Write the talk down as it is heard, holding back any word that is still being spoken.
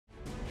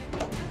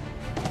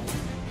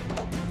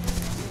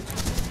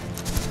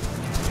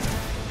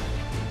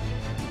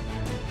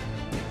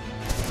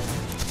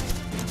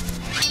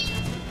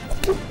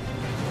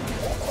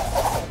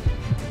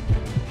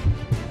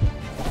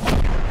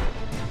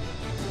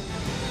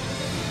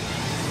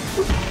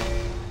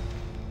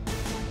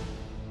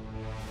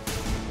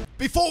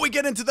Before we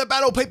get into the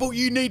battle, people,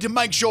 you need to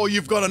make sure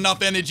you've got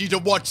enough energy to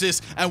watch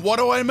this. And what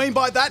do I mean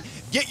by that?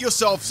 Get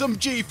yourself some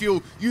G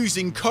Fuel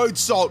using code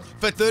SALT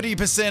for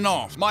 30%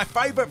 off. My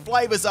favorite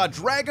flavors are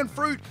dragon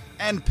fruit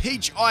and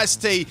peach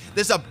iced tea.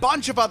 There's a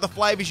bunch of other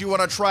flavors you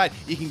want to try.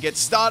 You can get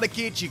starter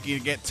kits, you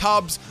can get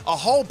tubs, a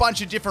whole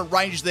bunch of different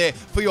ranges there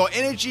for your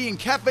energy and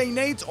caffeine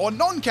needs or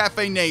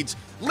non-caffeine needs.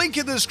 Link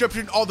in the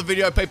description of the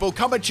video, people.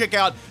 Come and check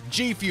out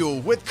G Fuel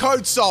with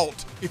code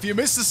SALT. If you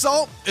missed the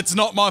salt, it's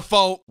not my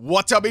fault.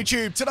 What's up,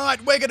 YouTube?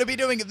 Tonight, we're going to be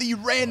doing the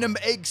random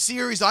egg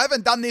series. I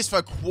haven't done this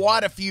for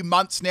quite a few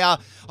months now.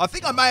 I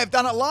think I may have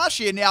done it last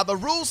year. Now, the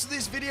rules for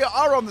this video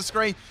are on the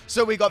screen.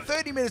 So we got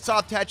 30 minutes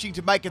after hatching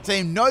to make a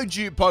team. No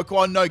dupe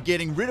Pokemon, no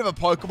getting rid of a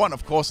Pokemon,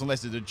 of course,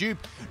 unless it's a dupe.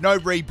 No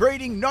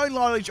rebreeding, no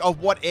knowledge of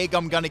what egg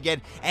I'm going to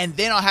get. And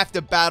then I have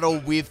to battle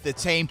with the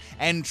team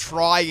and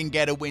try and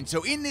get a win.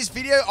 So in this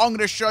video, I'm going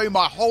to show you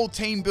my whole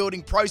team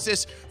building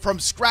process from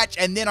scratch.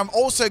 And then I'm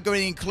also going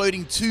to be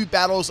including 2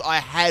 battles I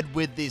had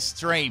with this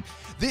stream.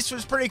 This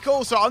was pretty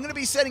cool, so I'm going to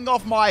be sending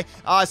off my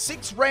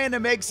 6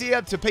 random eggs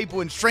here to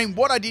people in stream.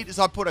 What I did is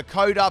I put a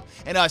code up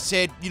and I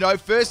said, you know,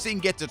 first thing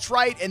get to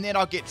trade and then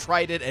I'll get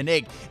traded an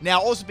egg.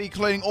 Now I'll also be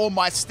including all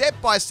my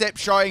step-by-step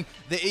showing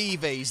the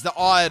EVs, the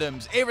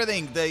items,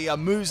 everything, the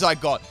moves I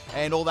got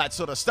and all that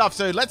sort of stuff.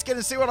 So let's get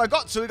and see what I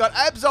got. So we got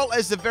Absol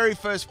as the very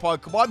first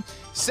Pokemon.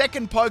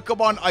 Second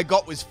Pokemon I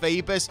got was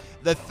Phoebus.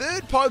 The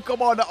third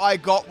Pokemon I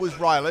got was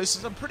Rylus. This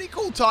is a pretty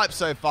cool type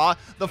so far.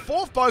 The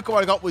fourth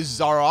Pokemon I got was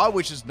Zorua,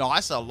 which is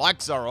nice. I like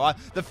Zorua.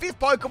 The fifth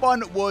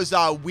Pokemon was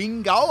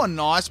Wingo, a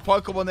nice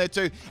Pokemon there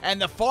too.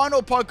 And the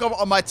final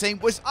Pokemon on my team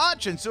was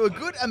Archon, so a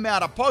good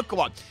amount of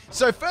Pokemon.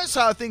 So first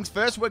things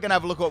first, we're going to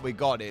have a look at what we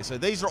got here. So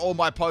these are all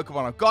my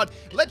Pokemon I've got.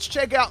 Let's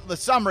check out the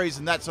summaries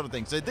and that sort of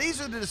thing. So these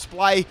are the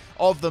display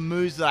of the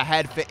moves that I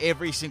had for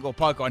every single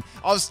Pokemon.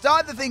 I was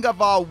starting to think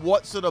of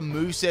what sort of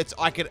movesets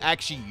I could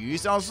actually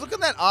use. And I was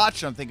looking at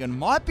Archon, I'm thinking,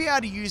 might be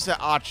able to use that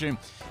Archon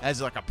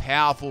as like a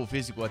powerful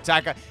physical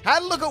attacker.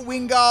 Had a look at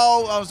Wingo,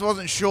 I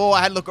wasn't sure.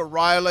 I had a look at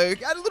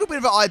Rylus. Had a little bit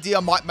of an idea I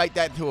might make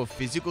that into a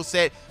physical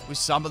set with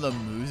some of the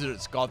moves that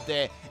it's got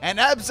there. And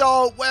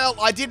Absol, well,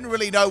 I didn't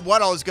really know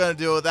what I was going to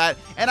do with that.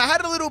 And I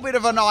had a little bit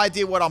of an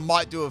idea what I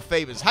might do with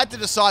Phoebus. Had to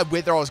decide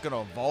whether I was going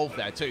to evolve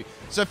that too.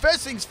 So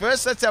first things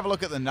first, let's have a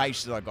look at the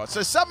natures I got.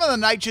 So some of the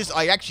natures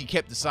I actually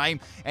kept the same,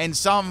 and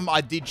some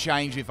I did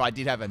change if I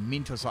did have a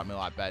mint or something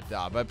like that.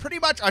 But pretty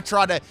much I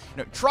try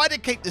to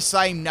keep the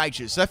same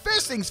natures. So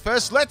first things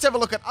first, let's have a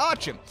look at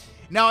Archon.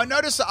 Now, I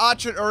noticed that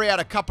Archon already had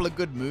a couple of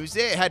good moves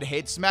there. It had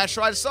Head Smash,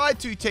 so I decided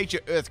to teach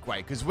it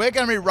Earthquake, because we're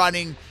going to be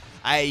running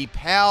a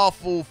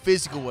powerful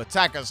physical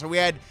attacker. So we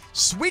had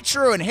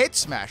Switcheroo and Head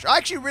Smash. I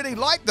actually really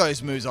liked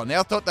those moves on there.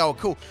 I thought they were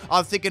cool. I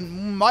was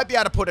thinking, might be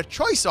able to put a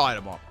choice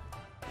item on.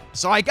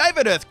 So I gave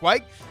it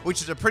Earthquake,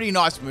 which is a pretty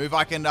nice move.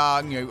 I can,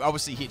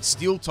 obviously hit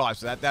Steel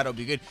types with that. That'll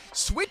be good.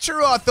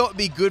 Switcheroo I thought would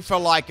be good for,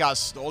 like,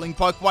 stalling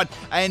Pokemon.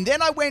 And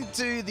then I went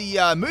to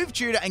the move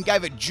tutor and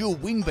gave it Dual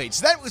Wing Beat.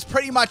 So that was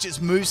pretty much its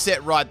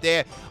moveset right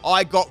there.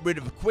 I got rid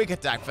of Quick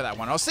Attack for that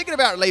one. I was thinking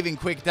about leaving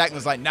Quick Attack and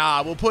was like,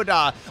 nah, we'll put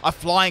a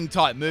Flying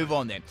type move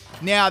on there.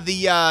 Now,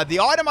 the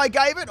item I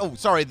gave it,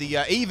 the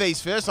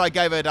EVs first. I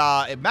gave it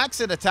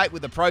Max Attack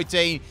with the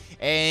Protein.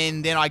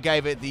 And then I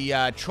gave it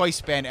the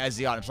Choice Band as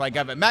the item. So I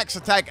gave it Max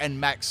Attack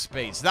and Max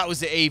Speed. So that was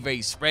the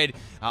EV spread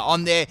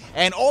on there.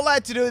 And all I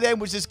had to do then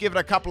was just give it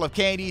a couple of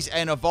candies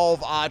and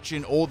evolve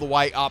Archon all the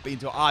way up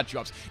into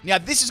Archeops. Now,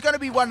 this is going to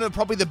be one of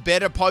probably the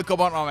better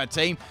Pokemon on my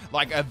team.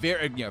 Like a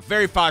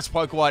very fast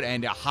Pokemon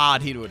and a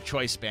hard hitter with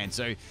Choice Band.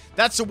 So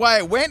that's the way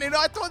it went. And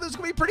I thought this was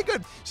going to be pretty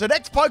good. So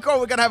next Pokemon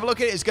we're going to have a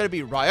look at is going to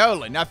be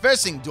Rhyhorn. Now,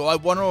 first thing, do I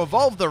want to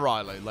evolve the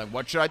Rhyhorn? Like,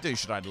 what should I do?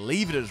 Should I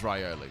leave it as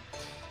Rhyhorn?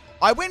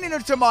 I went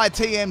into my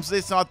TMs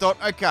list and I thought,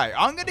 okay,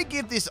 I'm going to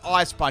give this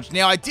Ice Punch.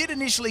 Now, I did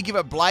initially give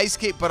it Blaze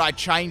Kick, but I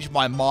changed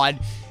my mind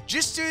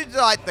just due to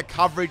like the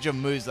coverage of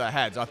moves that I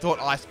had. So I thought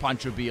Ice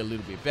Punch would be a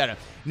little bit better.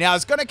 Now, I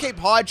was going to keep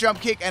High Jump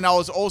Kick and I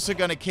was also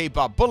going to keep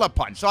Bullet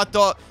Punch. So I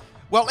thought,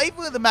 well, even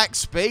with the max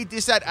speed,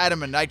 this had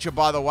Adamant Nature,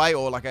 by the way,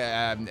 or like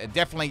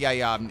definitely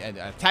an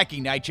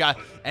attacking nature.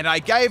 And I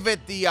gave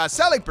it the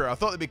Celebi. I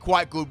thought it'd be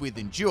quite good with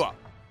Endure.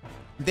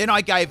 Then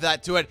I gave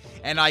that to it,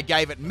 and I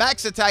gave it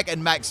Max Attack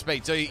and Max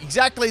Speed. So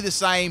exactly the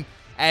same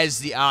as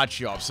the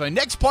Archeops. So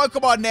next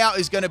Pokemon now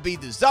is going to be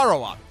the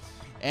Zorua.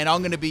 And I'm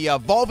going to be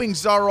evolving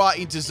Zorua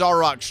into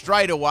Zoroark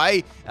straight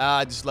away,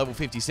 just level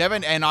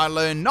 57. And I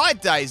learned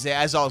Night Days there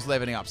as I was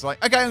leveling up. So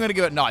like, okay, I'm going to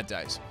give it Night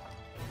Days.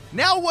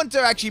 Now I want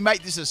to actually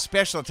make this a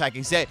special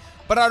attacking set,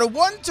 but I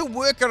want to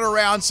work it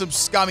around some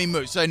scummy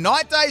moves. So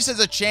Night Days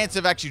has a chance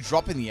of actually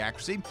dropping the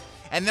accuracy.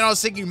 And then I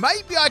was thinking,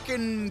 maybe I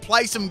can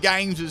play some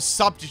games with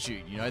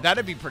Substitute. You know,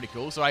 that'd be pretty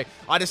cool. So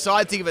I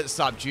decided to give it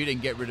Substitute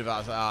and get rid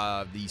of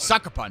the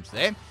Sucker Punch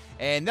there.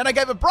 And then I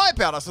gave it Bright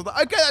Powder. So,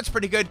 okay, that's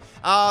pretty good.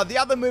 The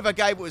other move I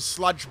gave was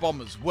Sludge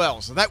Bomb as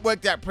well. So that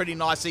worked out pretty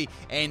nicely.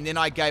 And then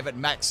I gave it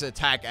Max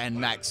Attack and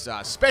Max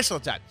Special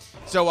Attack.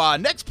 So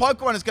next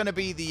Pokemon is going to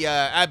be the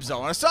Absol.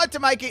 And I decided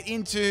to make it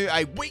into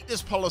a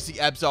Weakness Policy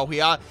Absol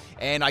here.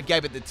 And I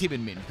gave it the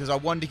Timid Min because I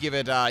wanted to give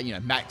it,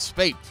 Max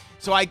Speed.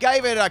 So I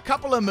gave it a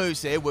couple of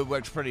moves there, which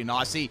worked pretty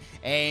nicely,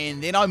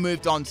 and then I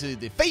moved on to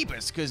the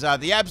Phoebus, because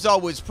the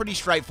Absol was pretty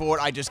straightforward.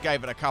 I just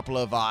gave it a couple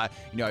of,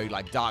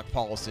 like Dark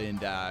Pulse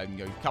and, a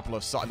couple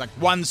of,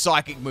 one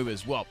Psychic move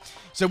as well.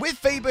 So with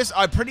Phoebus,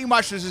 I pretty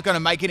much was just going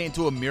to make it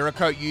into a Mirror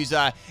Coat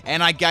user,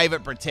 and I gave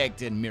it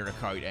Protect and Mirror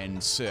Coat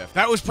and Surf.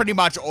 That was pretty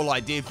much all I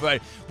did, but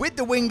with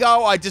the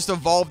Wingo, I just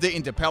evolved it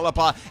into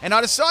Pelipper, and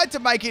I decided to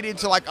make it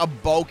into like a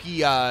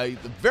bulky,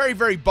 very,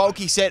 very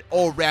bulky set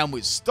all around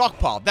with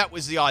Stockpile. That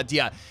was the idea.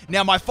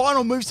 Now, my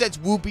final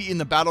movesets will be in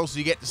the battle, so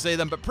you get to see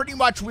them, but pretty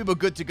much we were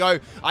good to go.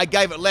 I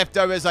gave it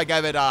leftovers, I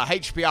gave it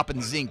HP up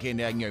and Zinc,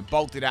 and,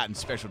 bulked it out in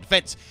Special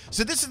Defense.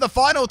 So this is the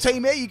final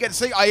team here. You get to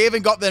see I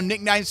even got them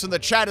nicknames from the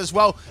chat as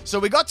well. So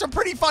we got some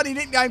pretty funny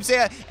nicknames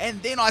here,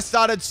 and then I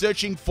started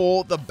searching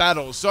for the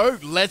battle. So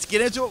let's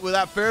get into it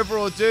without further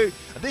ado.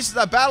 This is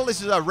a battle.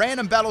 This is a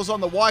random battles on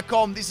the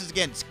Y-Com. This is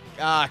against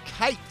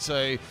Kate.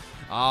 So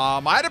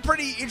I had a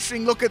pretty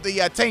interesting look at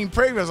the team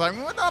preview. I was like,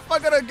 what if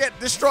I'm going to get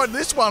destroyed in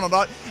this one or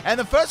not? And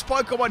the first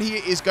Pokemon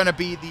here is going to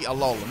be the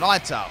Alola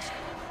Ninetales.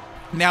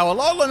 Now,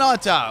 Alola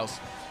Ninetales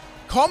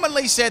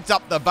commonly sets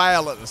up the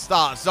Veil at the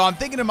start. So I'm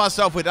thinking to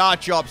myself with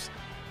Archops,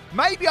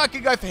 maybe I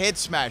could go for Head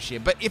Smash here.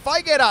 But if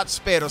I get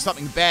outspared or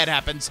something bad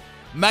happens,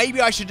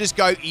 maybe I should just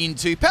go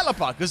into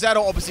Pelipper, because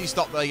that'll obviously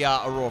stop the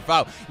Aurora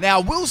Veil. Now,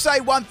 I will say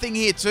one thing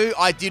here too.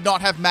 I did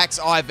not have max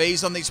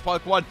IVs on these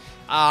Pokemon.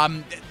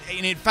 And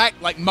in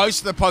fact, like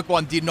most of the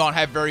Pokemon did not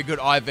have very good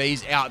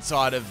IVs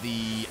outside of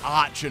the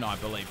Archon, I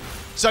believe.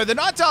 So the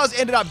Ninetales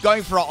ended up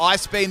going for an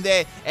Ice Beam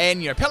there,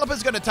 and,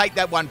 Pelipper's going to take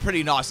that one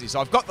pretty nicely. So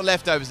I've got the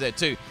leftovers there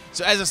too.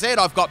 So as I said,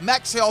 I've got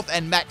max health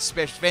and max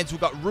special defense. We've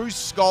got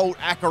Roost, Scald,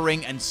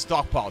 Ring, and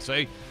Stockpile. So,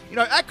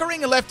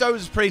 Ring and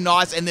leftovers is pretty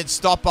nice, and then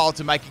Stockpile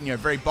to make it,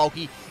 very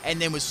bulky. And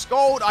then with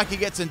Scald, I could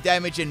get some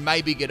damage and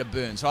maybe get a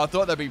burn. So I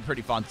thought that'd be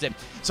pretty fun to do.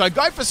 So I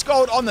go for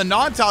Scald on the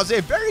Ninetales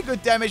there. Very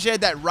good damage there.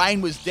 That Rain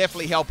was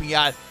definitely helping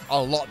out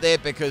a lot there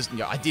because,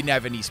 I didn't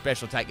have any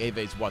special attack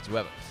EVs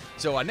whatsoever.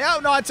 So now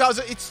Ninetales,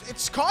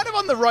 it's kind of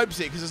on the ropes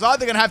here because it's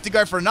either going to have to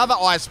go for another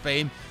Ice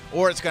Beam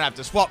or it's going to have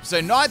to swap.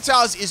 So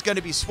Ninetales is going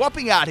to be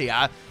swapping out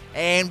here,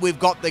 and we've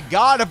got the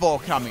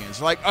Gardevoir coming in.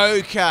 So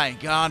okay,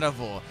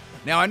 Gardevoir.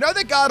 Now, I know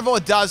that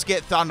Gardevoir does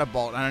get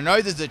Thunderbolt, and I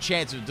know there's a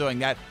chance of doing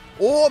that.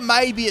 Or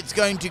maybe it's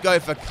going to go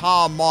for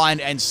Calm Mind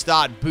and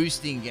start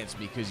boosting against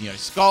me because,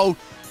 Scald,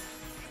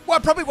 well,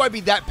 probably won't be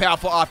that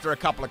powerful after a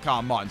couple of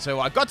Calm Minds. So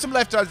I got some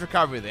leftovers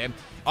recovery there.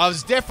 I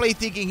was definitely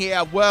thinking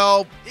here,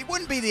 well, it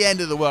wouldn't be the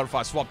end of the world if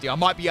I swapped here. I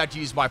might be able to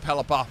use my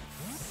Pelipper,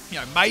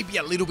 maybe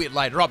a little bit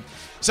later on.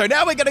 So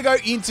now we're going to go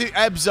into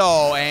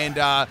Absol,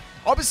 and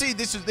obviously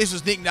this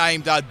was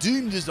nicknamed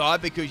Doom Desire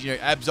because,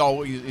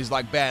 Absol is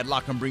like bad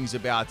luck and brings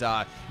about,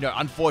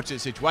 unfortunate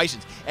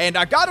situations. And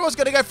Gardevoir's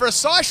going to go for a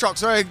Psyshock,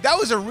 so that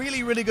was a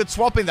really, really good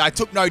swap in there. I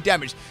took no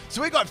damage.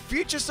 So we got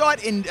Future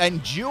Sight,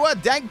 Endure,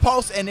 Dank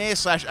Pulse, and Air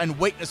Slash, and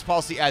Weakness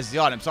Pulse as the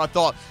item. So I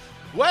thought,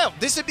 well,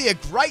 this would be a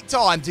great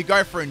time to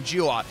go for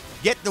Endure,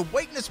 get the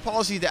Weakness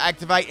Policy to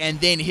activate, and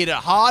then hit it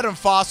hard and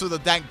fast with a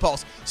Dank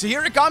Pulse. So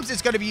here it comes.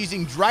 It's going to be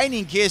using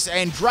Draining Kiss,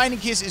 and Draining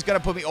Kiss is going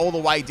to put me all the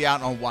way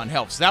down on 1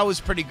 health. So that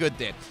was pretty good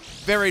there.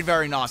 Very,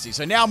 very nicely.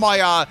 So now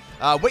my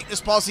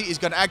Weakness Policy is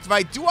going to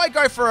activate. Do I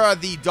go for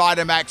the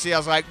Dynamax here? I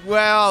was like,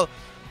 well,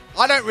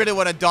 I don't really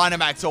want to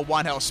Dynamax or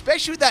 1 health,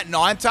 especially with that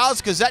Ninetales,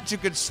 because that you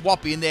could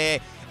swap in there.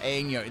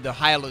 And, the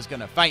Hailer's going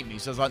to faint me.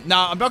 So I was like, no,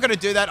 I'm not going to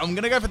do that. I'm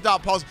going to go for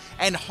Dark Pulse.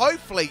 And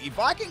hopefully, if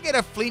I can get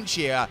a flinch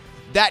here,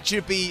 that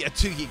should be a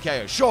 2-hit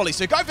KO, surely.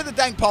 So go for the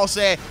Dank Pulse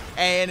there,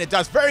 and it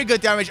does very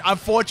good damage.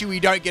 Unfortunately, we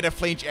don't get a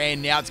flinch,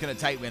 and now it's going to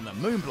take me in the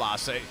Moonblast.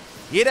 So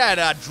it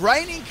had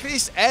Draining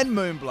Kiss and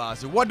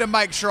Moonblast. I wanted to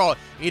make sure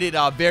it did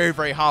very,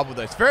 very hard with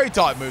those very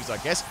tight moves, I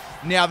guess.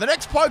 Now, the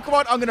next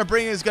Pokemon I'm going to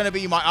bring is going to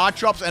be my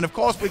Archops, and of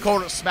course, we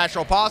call it Smash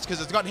or Pass because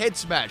it's got Head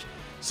Smash.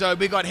 So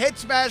we got Head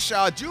Smash,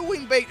 Dual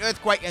Wing Beat,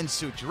 Earthquake, and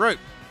Sucharu.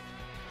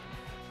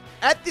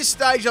 At this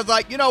stage, I was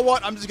like, you know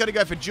what? I'm just going to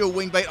go for Dual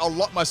Wing Beat. I'll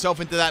lock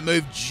myself into that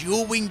move.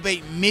 Dual Wing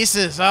Beat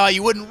misses. Oh,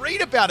 you wouldn't read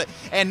about it.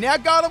 And now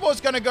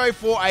Gardevoir's going to go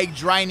for a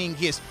Draining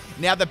Kiss.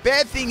 Now, the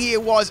bad thing here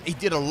was he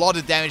did a lot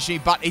of damage to me,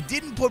 but it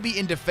didn't put me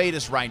into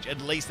Fetus range. At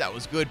least that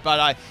was good.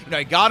 But,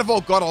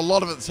 Gardevoir got a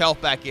lot of its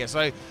health back here.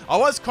 So I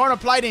was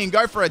contemplating and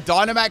go for a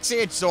Dynamax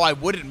here so I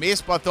wouldn't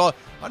miss. But I thought,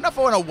 I don't know if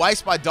I want to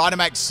waste my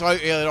Dynamax so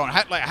early on.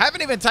 I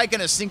haven't even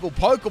taken a single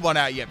Pokemon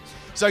out yet.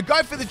 So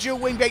go for the Dual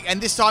Wing Beat, and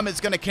this time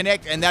it's going to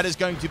connect, and that is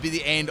going to be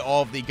the end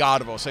of the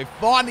Gardevoir. So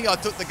finally I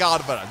took the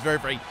Gardevoir. I was very,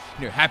 very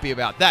happy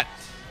about that.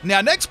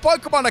 Now, next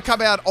Pokemon to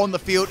come out on the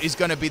field is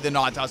going to be the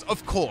Ninetales.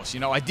 Of course,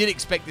 I did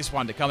expect this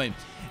one to come in.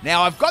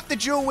 Now, I've got the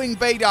Dual Wing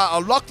Beat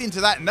locked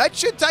into that, and that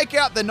should take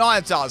out the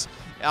Ninetales.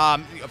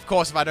 Of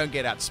course, if I don't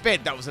get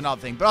outsped, that was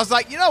another thing. But I was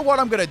like, you know what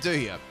I'm going to do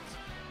here?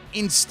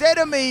 Instead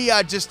of me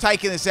just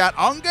taking this out,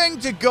 I'm going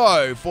to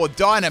go for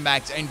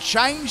Dynamax and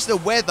change the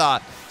weather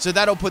so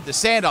that'll put the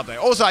sand up there.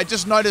 Also, I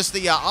just noticed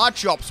the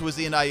Archops was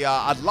in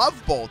a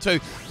Love Ball too.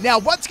 Now,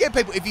 once again,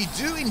 people, if you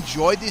do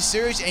enjoy this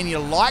series and you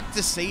like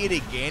to see it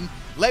again,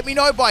 let me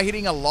know by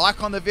hitting a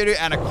like on the video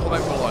and a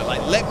comment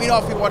below. Let me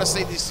know if you want to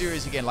see this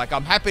series again. Like,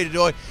 I'm happy to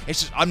do it. It's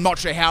just, I'm not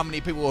sure how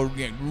many people will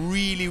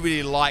really,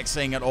 really like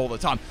seeing it all the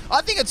time.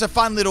 I think it's a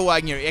fun little,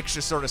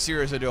 extra sort of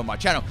series I do on my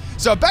channel.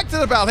 So back to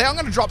the battle here. I'm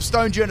going to drop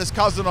Stonejourner's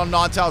cousin on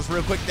Ninetales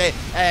real quick there.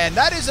 And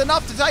that is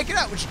enough to take it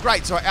out, which is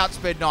great. So I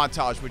outsped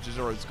Ninetales, which is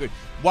always good.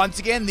 Once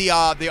again, the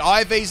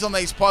IVs on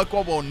these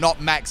Pokemon will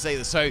not max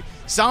either. So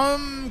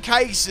some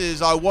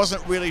cases, I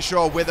wasn't really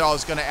sure whether I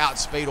was going to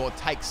outspeed or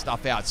take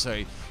stuff out.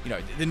 So,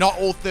 they're not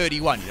all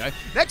 31,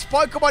 Next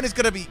Pokemon is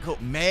going to be called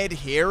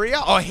Madhera.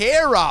 Oh,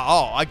 Hera.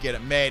 Oh, I get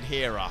it.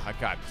 Madhera.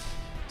 Okay.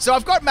 So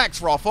I've got Max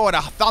Raffle at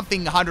a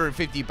thumping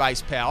 150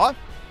 base power.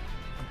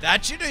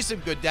 That should do some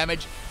good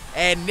damage.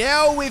 And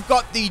now we've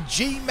got the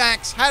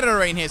G-Max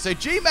Hatterene here. So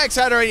G-Max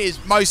Hatterene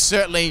is most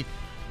certainly...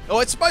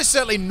 Well, it's most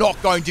certainly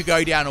not going to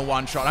go down a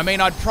one-shot. I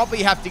mean, I'd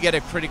probably have to get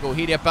a critical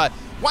hit here, but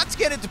once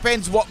again, it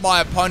depends what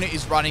my opponent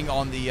is running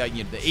on the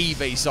the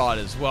EV side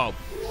as well.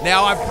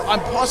 Now, I'm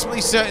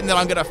possibly certain that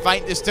I'm going to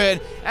faint this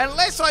turn,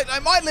 unless I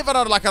might live it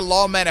on like a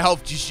low amount of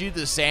health just due to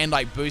the sand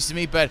like boosting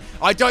me, but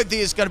I don't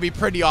think it's going to be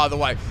pretty either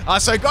way.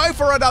 So go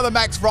for another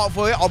Max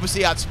Rifle here,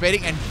 obviously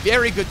outspeeding, and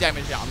very good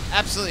damage now. I'm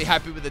absolutely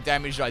happy with the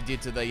damage I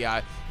did to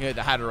the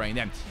the Hatterene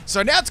then.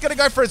 So now it's going to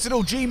go for its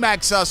little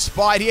G-Max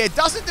Spite here. It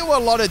doesn't do a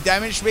lot of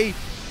damage to me,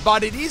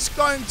 but it is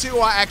going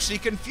to actually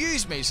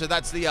confuse me. So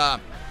that's the...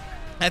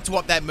 That's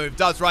what that move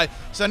does, right?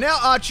 So now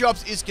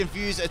Archeops is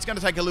confused. It's going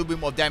to take a little bit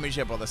more damage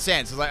here by the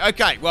sand. So it's like,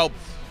 okay, well,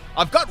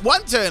 I've got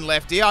one turn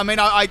left here. I mean,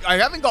 I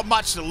haven't got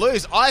much to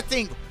lose. I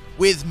think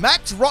with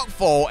Max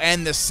Rockfall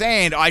and the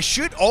sand, I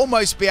should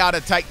almost be able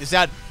to take this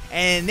out.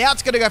 And now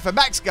it's going to go for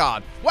Max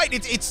Guard. Wait,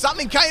 it's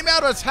something came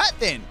out of its hat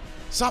then.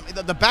 Something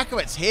the back of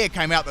its hair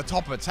came out the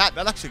top of its hat.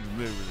 That's actually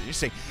really, really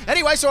interesting.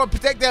 Anyway, so I'll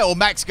protect that or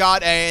Max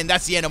Guard, and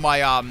that's the end of my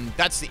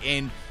that's the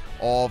end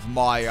of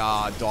my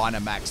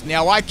Dynamax.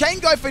 Now, I can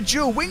go for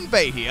Dual Wing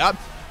Beat here.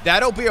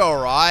 That'll be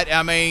alright.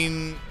 I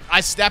mean, I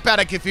snap out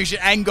of confusion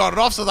and got it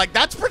off, so I was like,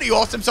 that's pretty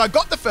awesome. So I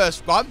got the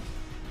first one.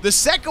 The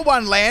second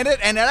one landed,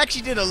 and it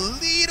actually did a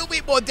little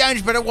bit more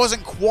damage, but it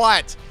wasn't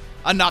quite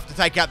enough to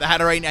take out the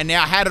Hatterene, and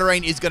now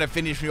Hatterene is going to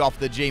finish me off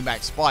the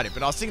G-Max Spider.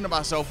 But I was thinking to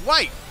myself,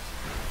 wait,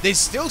 there's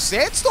still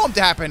Sandstorm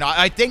to happen.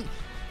 I think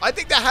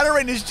the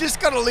Hatterene is just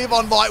going to live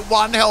on like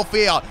 1 health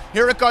here.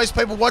 Here it goes,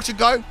 people. Watch it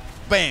go.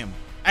 Bam.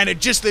 And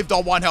it just lived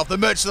on 1 health. The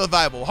merch is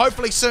available.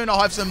 Hopefully soon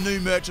I'll have some new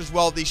merch as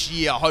well this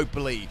year,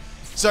 hopefully.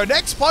 So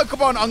next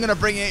Pokemon I'm going to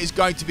bring in is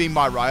going to be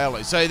my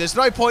Riolu. So there's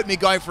no point in me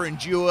going for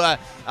Endure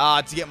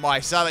to get my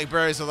Psychic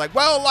Berries. So I was like,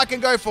 well, I can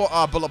go for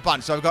Bullet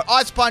Punch. So I've got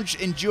Ice Punch,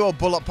 Endure,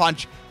 Bullet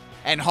Punch,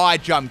 and High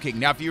Jump Kick.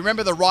 Now, if you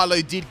remember, the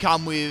Riolu did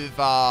come with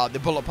the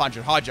Bullet Punch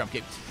and High Jump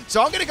Kick.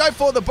 So I'm going to go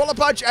for the Bullet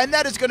Punch, and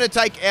that is going to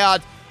take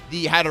out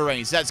the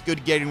Hatterene. So that's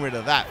good getting rid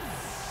of that.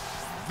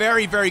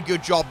 Very, very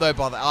good job, though,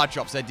 by the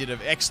Archeops. They did an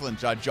excellent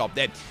job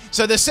there.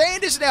 So the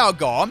sand is now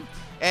gone,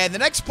 and the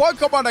next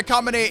Pokemon to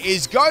come in here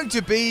is going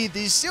to be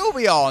the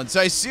Sylveon. So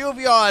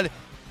Sylveon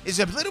is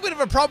a little bit of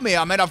a problem here.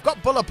 I mean, I've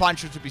got Bullet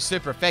Punch, which would be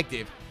super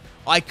effective.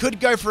 I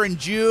could go for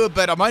Endure,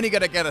 but I'm only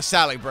going to get a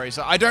Psychic Berry,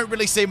 so I don't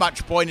really see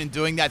much point in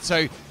doing that.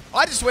 So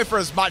I just went for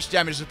as much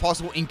damage as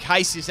possible in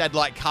case this had,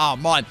 like,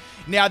 Calm Mind.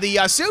 Now, the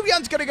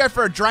Sylveon's going to go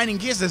for a Draining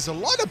Kiss. There's a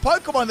lot of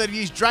Pokemon that have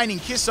used Draining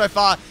Kiss so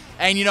far,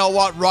 and you know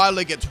what?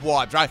 Riolu gets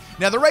wiped, right?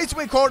 Now, the reason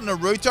we call it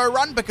Naruto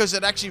run, because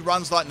it actually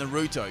runs like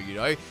Naruto,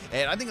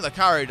 and I think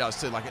Lucario does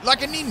too, like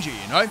a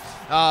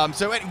ninja,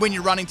 so when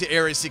you're running to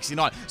Area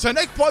 69. So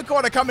next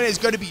Pokemon to come in is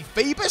going to be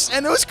Phoebus,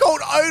 and it was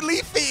called Only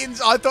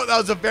Fins. I thought that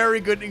was a very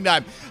good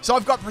nickname. So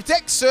I've got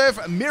Protect,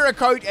 Surf, Mirror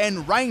Coat,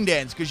 and Rain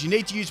Dance, because you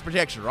need to use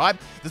protection, right?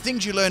 The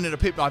things you learn in a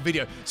PIMPNITE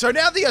video. So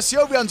now the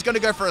Sylveon's going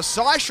to go for a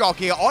Psyshock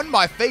here on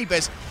my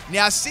Phoebus.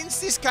 Now, since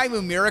this came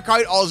with Mirror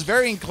Coat, I was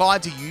very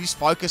inclined to use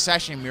Focus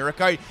Sash and Mirror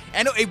Coat,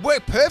 and it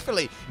worked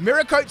perfectly.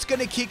 Mirror Coat's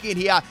going to kick in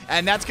here,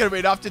 and that's going to be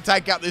enough to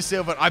take out this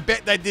Sylveon. I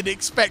bet they didn't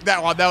expect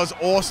that one. That was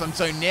awesome.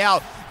 So now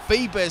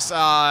Phoebus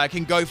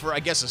can go for, I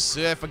guess, a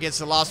Surf against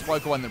the last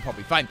Pokemon, then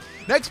probably Faint.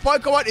 Next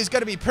Pokemon is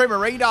going to be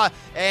Primarina,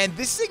 and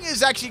this thing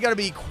is actually going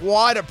to be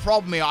quite a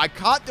problem here. I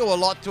can't do a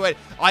lot to it.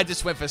 I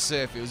just went for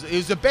Surf. It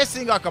was the best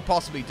thing I could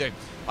possibly do.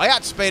 I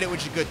outspeed it,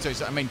 which is good too.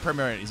 So, I mean,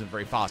 Primarina isn't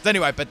very fast.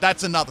 Anyway, but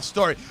that's another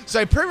story.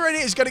 So,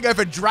 Primarina is going to go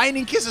for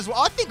Draining Kiss as well.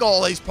 I think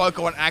all these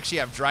Pokemon actually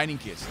have Draining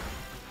Kiss.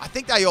 I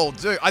think they all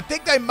do. I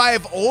think they may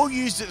have all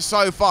used it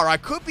so far. I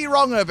could be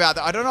wrong about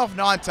that. I don't know if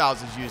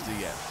Ninetales has used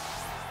it yet.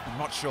 I'm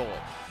not sure.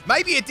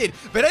 Maybe it did.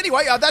 But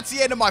anyway, that's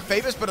the end of my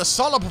Phoebus, but a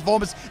solid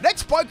performance.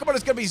 Next Pokemon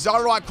is going to be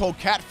Zyrite called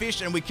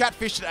Catfish, and we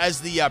catfished it as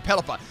the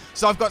Pelipper.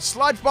 So I've got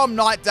Sludge Bomb,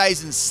 Night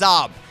Daze, and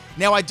Sub.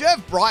 Now, I do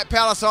have Bright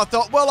Powder, so I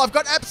thought, well, I've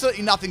got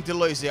absolutely nothing to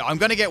lose here. I'm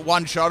going to get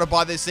one-shotted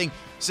by this thing.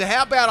 So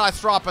how about I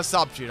throw up a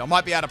Substitute? I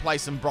might be able to play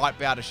some Bright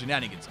Powder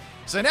shenanigans.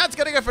 So now it's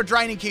going to go for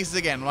Draining Kisses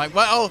again. I'm like,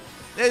 well,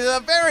 there's a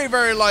very,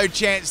 very low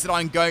chance that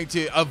I'm going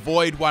to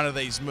avoid one of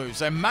these moves.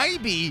 So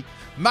maybe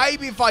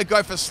if I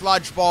go for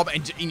Sludge Bomb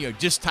and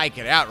just take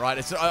it out,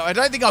 right? I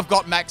don't think I've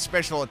got max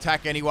special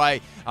attack anyway.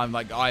 I'm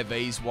like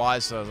IVs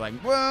wise, so I was like,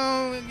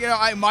 well,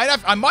 I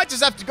might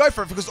just have to go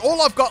for it because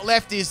all I've got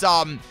left is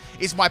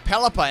is my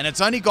Pelipper, and it's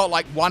only got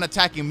like one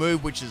attacking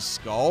move, which is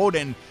Scald,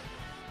 and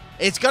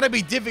it's going to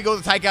be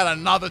difficult to take out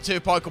another 2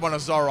 Pokemon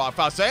of Zoroark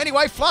fast. So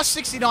anyway, flush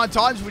 69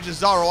 times, which is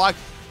Zoroark.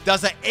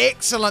 Does an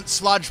excellent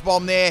Sludge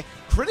Bomb there.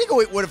 Critical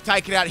it would have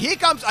taken out. Here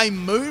comes a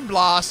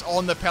Moonblast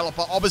on the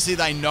Pelipper. Obviously,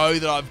 they know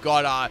that I've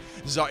got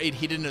it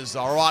hidden as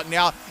Zoroark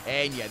now.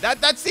 And yeah,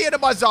 that's the end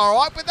of my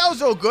Zoroark, but that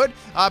was all good.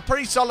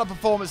 Pretty solid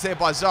performance there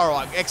by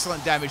Zoroark.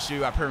 Excellent damage to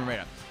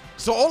Primarina.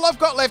 So all I've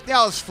got left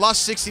now is flush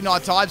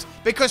 69 times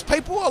because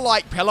people are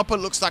like,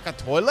 Pelipper looks like a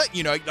toilet,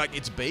 you know, like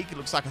its beak, it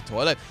looks like a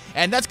toilet.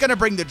 And that's going to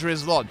bring the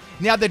Drizzle on.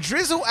 Now, the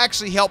Drizzle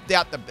actually helped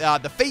out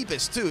the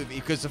Phoebus too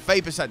because the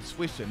Phoebus had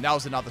Swift Swim. That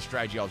was another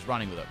strategy I was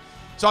running with it.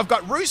 So I've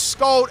got Roost,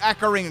 Scald,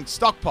 Ring, and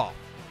Stockpile.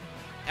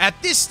 At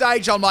this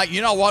stage, I'm like,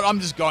 you know what,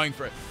 I'm just going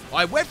for it.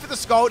 I went for the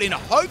Scald in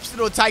hopes that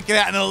it would take it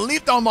out, and it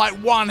lived on like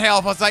 1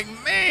 health. I was like,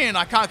 man,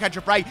 I can't catch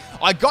a break.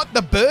 I got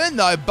the burn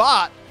though,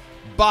 but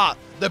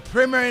the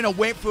Primarina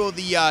went for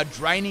the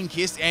Draining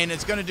Kiss, and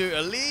it's going to do a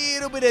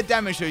little bit of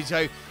damage to it,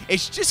 so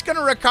it's just going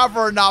to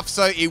recover enough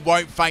so it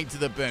won't faint to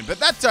the burn. But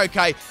that's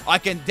okay. I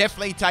can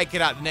definitely take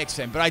it out the next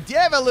time. But I did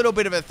have a little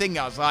bit of a thing.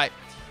 I was like,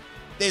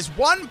 there's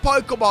 1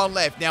 Pokemon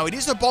left. Now, it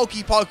is a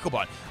bulky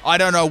Pokemon. I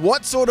don't know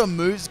what sort of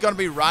moves it's going to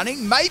be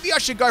running. Maybe I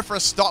should go for a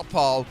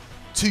Stockpile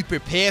to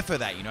prepare for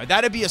that, you know.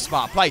 That'd be a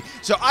smart play.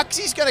 So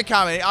Uxie's going to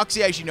come in.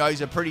 Uxie, as you know,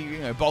 is a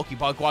pretty, bulky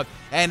Pokemon.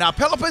 And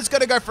Pelipper's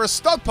going to go for a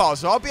Stockpile,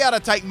 so I'll be able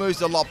to take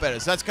moves a lot better.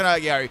 So that's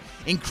going to,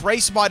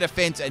 increase my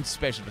defense and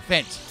special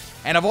defense.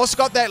 And I've also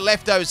got that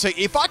leftover, so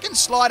if I can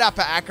slide up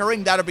a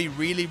Ring, that'll be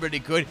really, really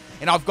good.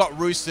 And I've got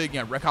Roost to,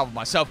 recover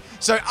myself.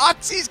 So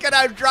Uxie's going to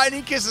have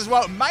Draining Kiss as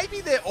well.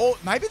 Maybe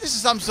this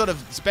is some sort of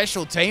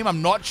special team.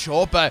 I'm not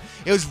sure, but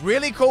it was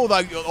really cool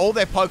though. All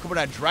their Pokemon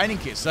had Draining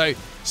Kiss. So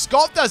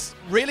Scald does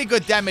really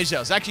good damage there.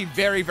 I was actually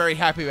very, very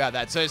happy about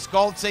that. So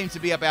Scald seems to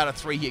be about a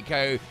 3-hit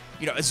KO.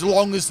 As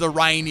long as the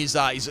rain is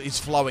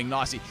flowing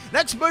nicely.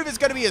 Next move is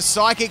going to be a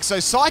Psychic. So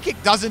Psychic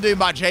doesn't do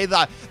much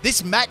either.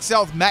 This max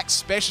health, max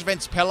special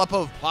defense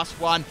Pelipper of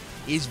 +1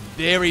 is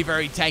very,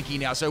 very tanky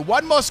now. So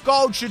 1 more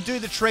Scald should do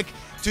the trick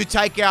to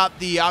take out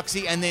the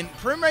Uxie, and then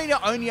Primarina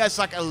only has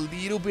like a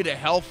little bit of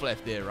health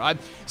left there, right?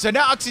 So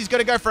now Uxie's going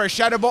to go for a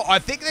Shadow Ball. I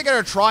think they're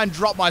going to try and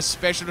drop my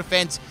special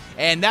defense,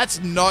 and that's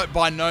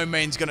by no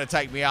means going to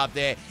take me out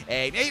there,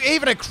 and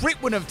even a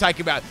crit wouldn't have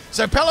taken me out.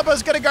 So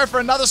Pelipper's going to go for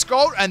another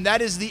Scald, and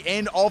that is the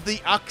end of the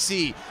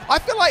Uxie. I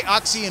feel like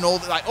Uxie and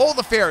all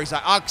the fairies,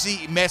 like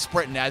Uxie,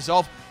 Mesprit, and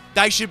Azoth,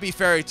 they should be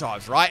fairy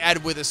types, right?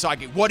 Added with a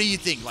Psychic. What do you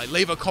think? Like,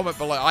 leave a comment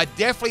below. I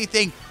definitely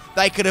think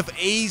they could have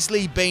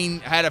easily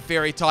had a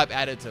fairy type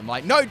added to them.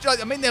 Like, no,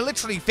 I mean, they're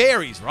literally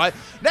fairies, right?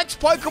 Next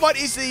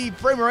Pokemon is the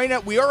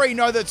Primarina. We already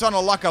know that it's on a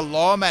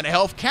low amount of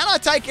health. Can I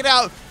take it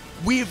out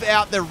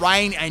without the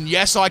rain? And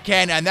yes, I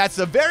can. And that's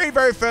the very,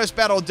 very first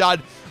battle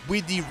done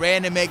with the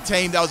Random Egg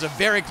team. That was a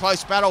very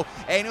close battle,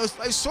 and it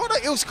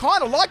was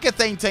kind of like a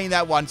theme team,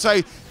 that one.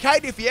 So,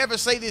 Kate, if you ever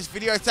see this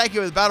video, take it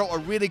with battle. A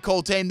really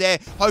cool team there.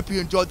 Hope you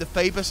enjoyed the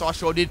Phoebus. I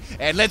sure did.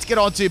 And let's get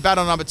on to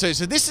battle number 2.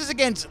 So this is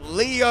against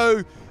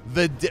Leo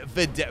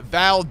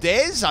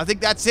Valdez. I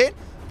think that's it.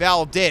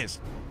 Valdez.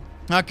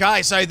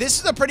 Okay, so this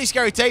is a pretty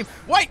scary team.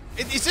 Wait,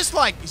 is this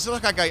like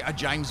a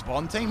James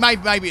Bond team?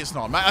 Maybe it's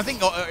not. I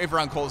think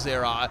everyone calls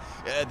their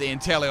the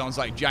Inteleons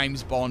like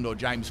James Bond or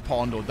James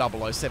Pond or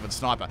 007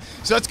 Sniper.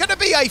 So it's going to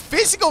be a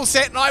physical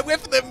set, and I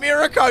went for the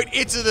Mirror Coat.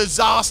 It's a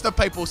disaster,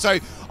 people. So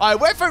I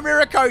went for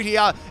Mirror Coat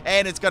here,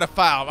 and it's going to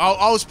fail.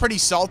 I was pretty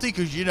salty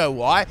because you know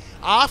why.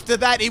 After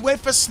that, he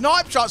went for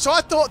Snipe Shot. So I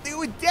thought it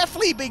would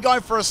definitely be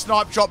going for a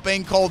Snipe Shot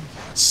being called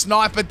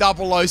Sniper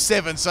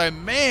 007. So,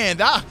 man,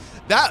 that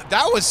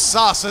was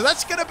sus. So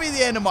that's going to be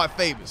the end of my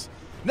Phoebus.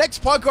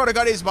 Next Pokemon I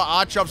got is my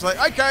Archeops. Like,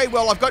 okay,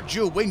 well, I've got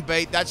Dual Wing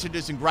Beat. That should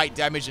do some great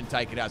damage and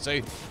take it out. So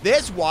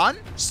there's 1,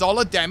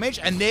 solid damage,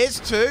 and there's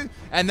 2,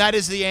 and that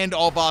is the end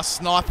of our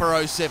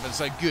Sniper 07.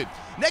 So good.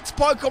 Next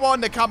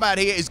Pokemon to come out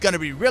here is going to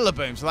be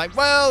Rillaboom. So like,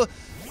 well,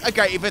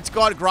 okay, if it's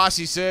got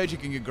Grassy Surge, you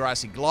can get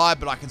Grassy Glide,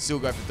 but I can still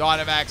go for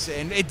Dynamax,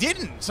 and it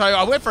didn't. So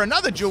I went for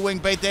another Dual Wing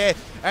Beat there,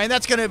 and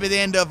that's going to be the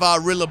end of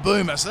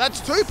Rillaboomer. So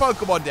that's 2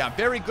 Pokemon down.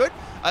 Very good.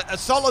 A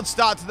solid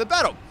start to the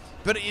battle.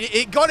 But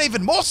it got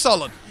even more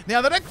solid.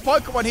 Now, the next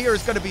Pokemon here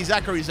is going to be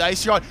Zachary's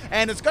Ace Shot,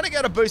 and it's going to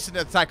get a boosted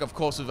attack, of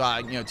course, with,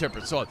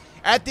 Temperate Sword.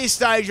 At this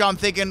stage, I'm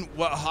thinking,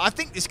 well, I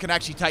think this can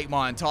actually take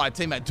my entire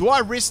team out. Do I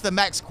risk the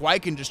Max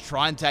Quake and just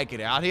try and take it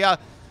out here?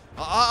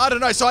 I don't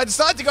know. So I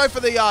decided to go for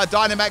the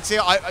Dynamax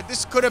here.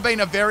 This could have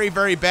been a very,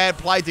 very bad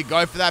play to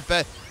go for that,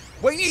 but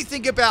when you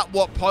think about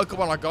what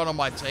Pokemon I got on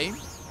my team,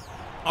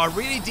 I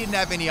really didn't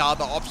have any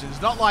other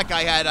options. Not like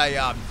I had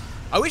a...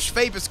 I wish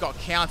Phoebus got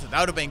countered.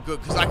 That would have been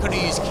good because I could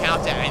have used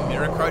counter and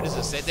Mirror Coat as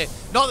I said there.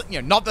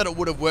 Not that it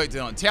would have worked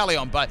on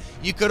Inteleon, but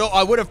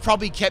I would have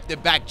probably kept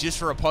it back just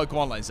for a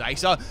Pokemon like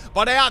Zacer.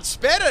 But I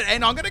outsped it,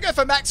 and I'm going to go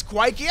for Max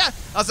Quake here.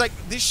 I was like,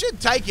 this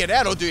should take it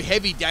out or do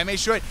heavy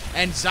damage to it,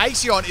 and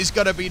Zacian is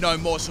going to be no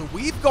more. So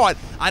we've got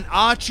an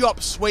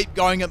Archeops sweep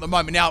going at the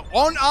moment. Now,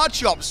 on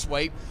Archeops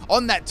sweep,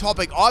 on that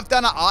topic, I've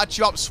done an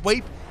Archeops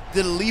sweep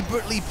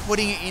deliberately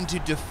putting it into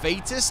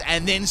defeatist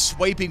and then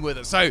sweeping with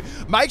it. So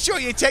make sure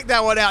you check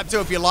that one out too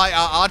if you like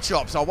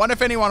Archops. I wonder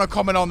if anyone will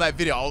comment on that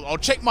video. I'll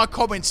check my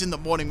comments in the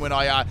morning when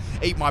I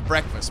eat my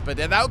breakfast. But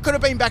that could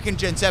have been back in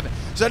Gen 7.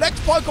 So next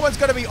Pokemon's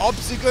going to be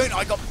Obstagoon.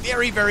 I got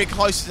very, very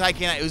close to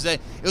taking it.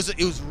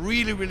 It was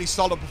really, really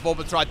solid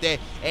performance right there.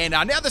 And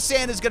now the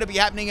sand is going to be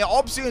happening.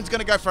 Obstagoon's going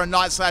to go for a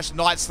Night Slash.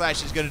 Night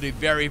Slash is going to do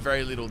very,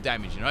 very little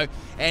damage, you know.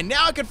 And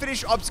now I can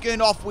finish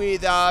Obstagoon off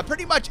with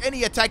pretty much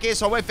any attack here.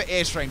 So I went for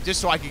Airstream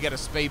just so I could get a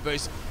speed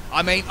boost.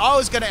 I mean, I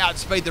was going to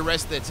outspeed the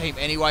rest of the team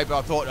anyway, but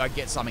I thought I'd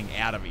get something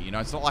out of it, you know.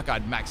 It's not like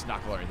I'd max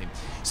knuckle or anything.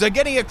 So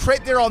getting a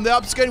crit there on the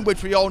Obstagoon,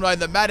 which we all know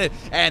that mattered,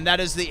 and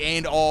that is the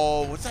end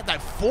of, what's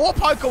that, 4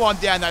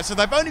 Pokemon down there. So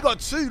they've only got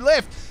 2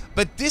 left.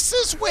 But this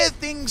is where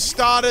things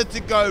started to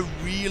go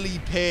really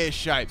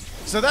pear-shaped.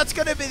 So that's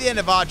going to be the end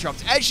of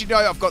Archops. As you know,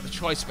 I've got the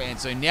Choice Band,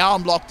 so now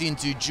I'm locked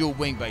into dual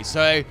Wing Beast.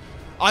 So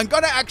I'm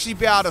going to actually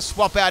be able to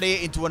swap out here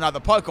into another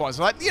Pokemon.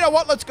 So like, you know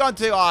what, let's go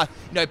into,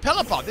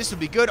 Pelipper. This will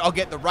be good. I'll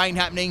get the rain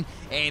happening,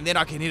 and then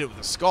I can hit it with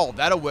a Scald.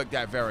 That'll work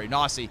out very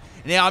nicely.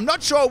 Now, I'm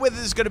not sure whether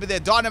this is going to be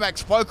their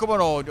Dynamax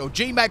Pokemon or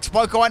G-Max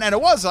Pokemon, and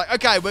it was like,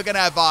 okay, we're going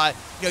to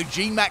have,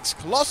 G-Max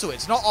Colossal.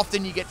 It's not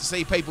often you get to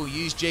see people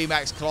use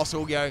G-Max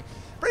Colossal,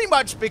 pretty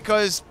much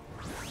because,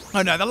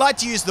 I know, they like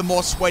to use the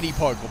more sweaty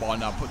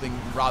Pokemon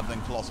rather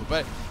than Colossal.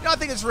 But, I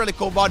think it's a really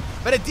cool mod.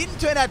 But it didn't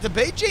turn out to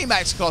be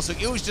G-Max Colossal.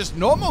 It was just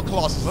normal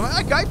Colossal. So I'm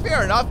like, okay,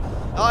 fair enough.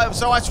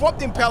 So I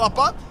swapped in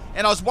Pelipper,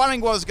 and I was wondering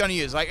what I was going to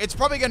use. Like, it's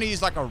probably going to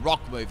use, like, a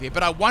rock move here.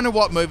 But I wonder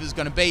what move it's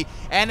going to be.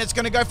 And it's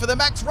going to go for the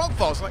Max Rock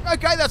Fall. So, like,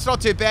 okay, that's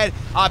not too bad.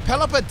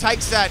 Pelipper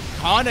takes that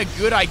kind of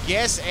good, I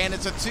guess. And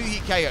it's a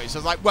 2-hit KO. So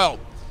it's like, well,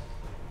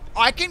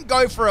 I can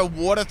go for a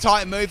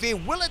water-type move here.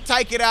 Will it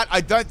take it out?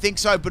 I don't think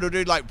so, but it'll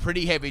do, like,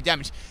 pretty heavy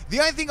damage. The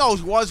only thing I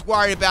was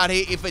worried about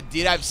here, if it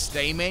did have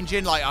Steam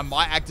Engine, like, I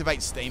might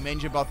activate Steam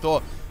Engine, but I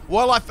thought,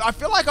 well, I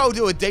feel like I'll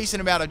do a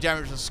decent amount of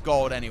damage with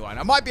Scald anyway, and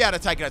I might be able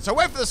to take it out. So I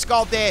went for the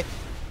Scald there.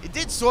 It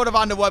did sort of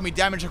underwhelm me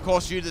damage, of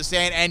course, due to the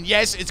sand, and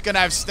yes, it's going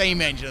to have Steam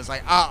Engine. It's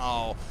like,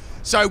 uh-oh.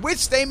 So with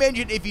Steam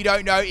Engine, if you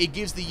don't know, it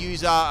gives the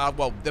user,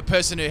 the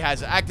person who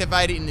has it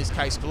activated, in this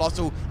case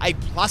Colossal, a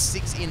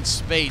 +6 in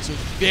speed. So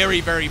it's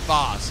very, very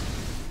fast.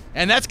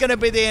 And that's going to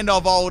be the end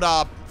of old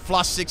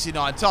Flush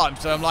 69 times.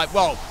 So I'm like,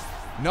 well,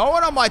 no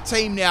one on my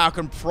team now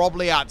can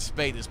probably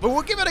outspeed this. But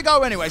we'll give it a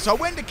go anyway. So I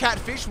went to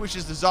Catfish, which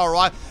is the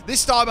Zorai.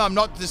 This time I'm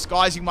not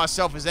disguising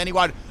myself as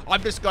anyone.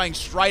 I'm just going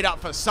straight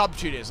up for Sub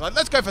Tutors. Like,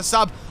 let's go for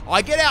Sub.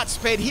 I get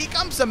outspeed. Here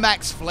comes the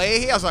Max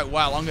Flare here. I was like,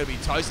 wow, I'm going to be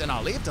toast. And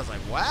I lived. I was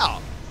like,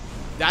 wow.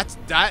 That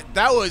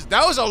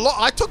was a lot.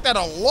 I took that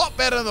a lot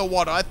better than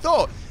what I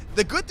thought.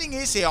 The good thing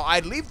is here, I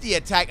lived the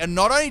attack, and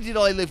not only did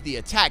I live the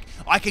attack,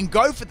 I can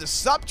go for the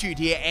substitute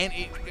here, and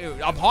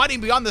I'm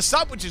hiding behind the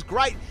sub, which is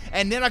great,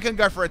 and then I can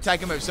go for a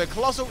take a move. So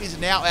Colossal is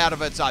now out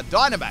of its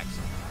Dynamax.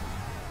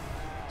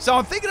 So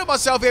I'm thinking to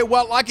myself here,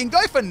 well, I can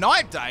go for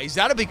Night Days.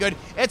 That'll be good.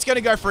 It's going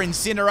to go for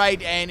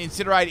Incinerate, and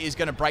Incinerate is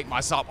going to break my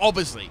sub,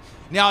 obviously.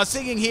 Now, I was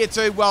thinking here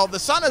too, well, the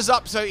sun is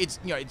up, so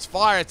its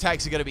fire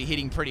attacks are going to be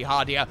hitting pretty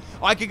hard here.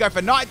 I could go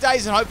for Night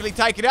Days and hopefully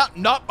take it out.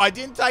 Nope, I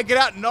didn't take it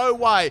out. No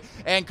way.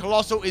 And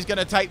Colossal is going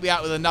to take me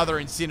out with another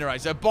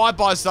Incinerate. So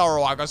bye-bye,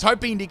 Zorai. I was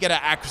hoping to get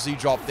an accuracy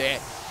drop there.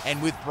 And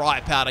with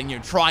Bright Powder,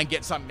 try and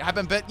get something to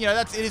happen. But,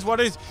 it is what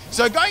it is.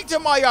 So going to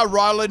my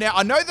Rylo now,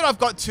 I know that I've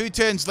got 2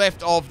 turns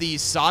left of the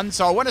Sun.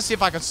 So I want to see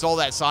if I can stall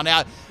that Sun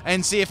out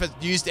and see if it's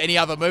used any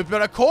other move.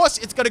 But, of course,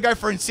 it's going to go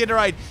for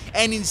Incinerate.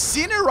 And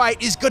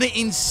Incinerate is going to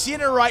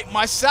incinerate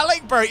my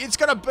Salicberry. It's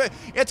going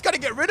to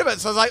get rid of it.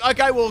 So I was like,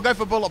 okay, we'll go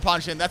for Bullet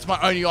Punch. And that's my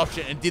only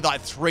option. And did,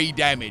 like, 3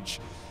 damage.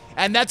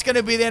 And that's going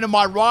to be the end of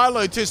my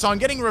Rylo too. So I'm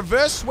getting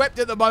reverse swept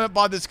at the moment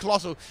by this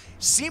Colossal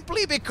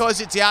simply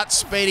because it's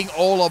outspeeding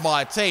all of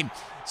my team.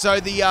 So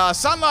the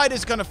Sunlight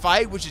is going to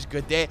fade, which is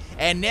good there.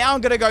 And now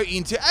I'm going to go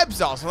into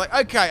Absol. So I'm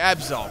like, okay,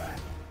 Absol.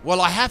 Well,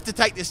 I have to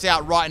take this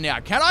out right now.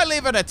 Can I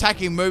leave an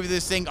attacking move with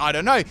this thing? I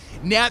don't know.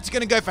 Now it's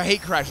going to go for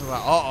Heat Crash. I'm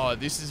like, uh-oh,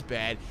 this is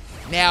bad.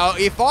 Now,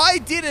 if I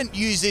didn't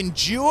use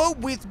Endure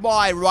with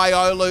my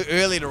Riolu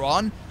earlier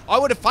on, I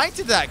would have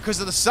fainted that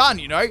because of the sun,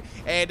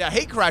 and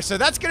Heat Crash. So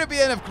that's going to be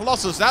the end of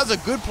Colossal. So that was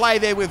a good play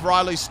there with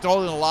Rylo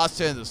stalling the last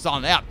turn of the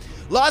sun out.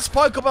 Last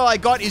Pokeball I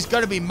got is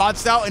going to be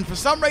Mudsdale, and for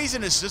some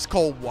reason it's just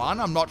called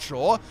 1. I'm not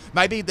sure.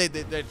 Maybe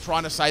they're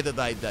trying to say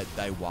that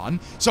they won.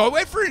 So I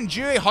went for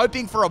Endure,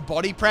 hoping for a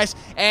body press,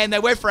 and they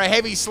went for a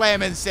heavy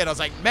slam instead. I was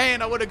like,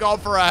 man, I would have gone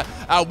for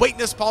a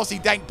weakness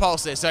pulsey, Dank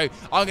Pulse there. So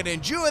I'm going to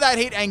endure that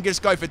hit and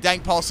just go for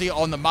Dank Pulsey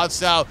on the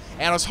Mudsdale.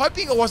 And I was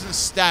hoping it wasn't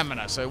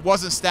stamina. So it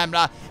wasn't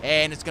stamina,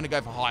 and it's going to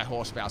go for high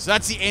horsepower. So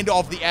that's the end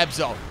of the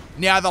Absol.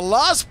 Now, the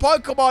last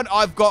Pokemon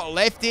I've got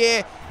left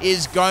here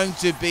is going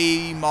to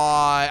be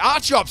my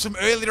Archops from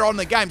earlier on in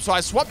the game. So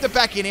I swapped it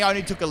back in here. I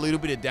only took a little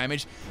bit of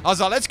damage. I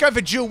was like, let's go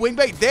for Dual Wing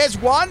Beat. There's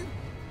one.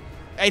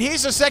 And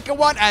here's the second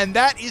one, and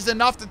that is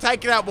enough to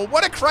take it out. Well,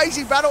 what a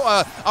crazy battle,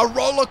 a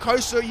roller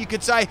coaster, you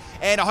could say.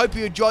 And I hope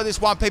you enjoy this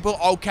one, people.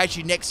 I'll catch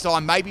you next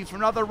time, maybe for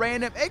another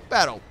random egg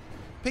battle.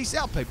 Peace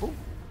out, people.